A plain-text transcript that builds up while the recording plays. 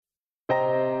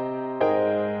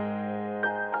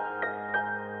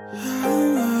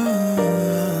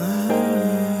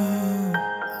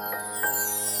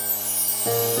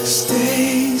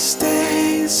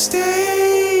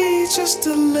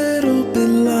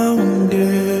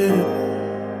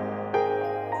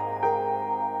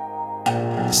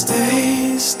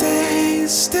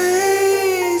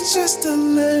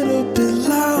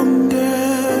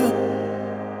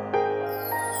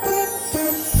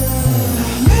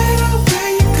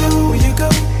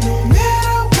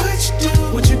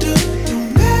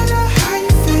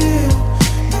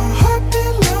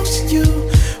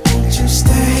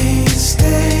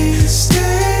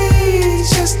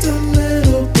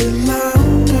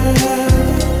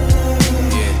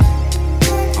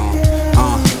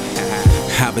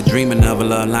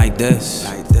never loved like this.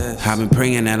 I've been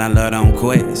praying that our love don't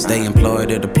quit. Stay employed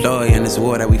to deploy in this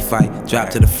war that we fight. Drop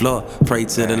to the floor, pray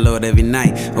to the Lord every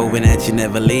night. Hoping that you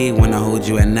never leave when I hold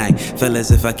you at night. Feel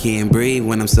as if I can't breathe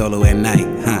when I'm solo at night.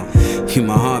 You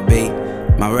my heartbeat,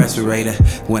 my respirator.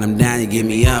 When I'm down, you get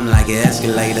me up like an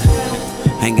escalator.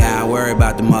 Ain't gotta worry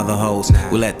about the mother hoes.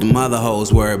 We let the mother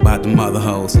hoes worry about the mother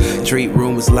hoes. Treat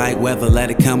rumors like weather,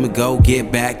 let it come and go.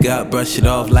 Get back up, brush it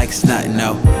off like it's nothing,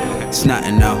 no. It's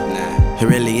nothing, no. It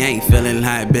really ain't feeling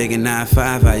like big and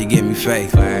 9-5, how you give me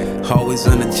faith. Always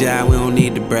on the job, we don't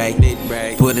need to break.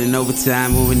 Put in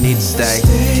overtime when we need to stay.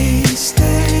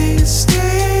 Stay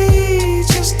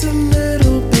just a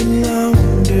little bit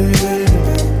longer.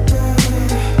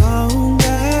 Oh,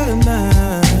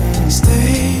 nah.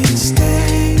 Stay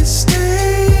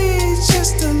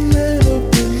just a little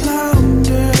bit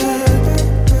longer.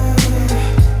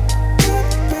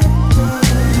 No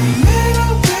matter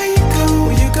where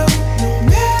you go, no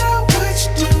matter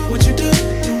what you do,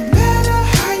 no matter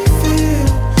how you feel,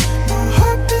 my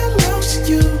heart belongs to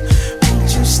you. Won't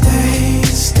you stay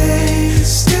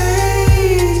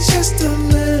just a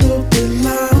little bit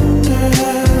longer?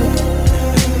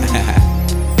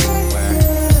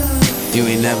 You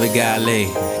ain't never got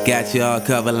leave. Got you all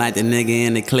covered like the nigga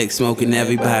in the clique, smoking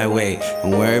everybody way.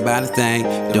 Don't worry about a thing,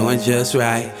 doing just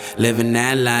right. Living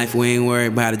that life, we ain't worried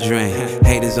about a drink.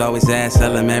 Haters always ask,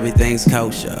 tell them everything's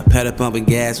kosher. Pedal pumping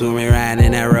gas when we riding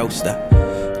in that Rochester.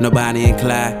 Nobody in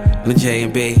Clyde, no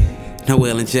J&B, no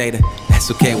Will and Jada, that's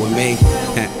okay with me.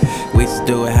 We just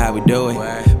do it how we do it.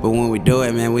 But when we do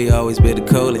it, man, we always be the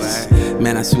coolest.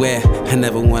 Man, I swear, I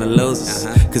never wanna lose us.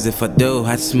 Cause if I do,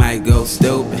 I just might go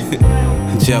stupid.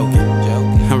 I'm joking.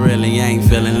 I really ain't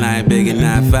feeling like big and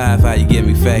 9-5, how you give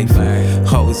me faith.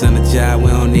 Always on the job, we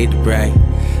don't need to break.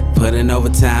 Put in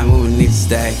overtime when we need to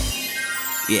stay.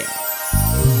 Yeah.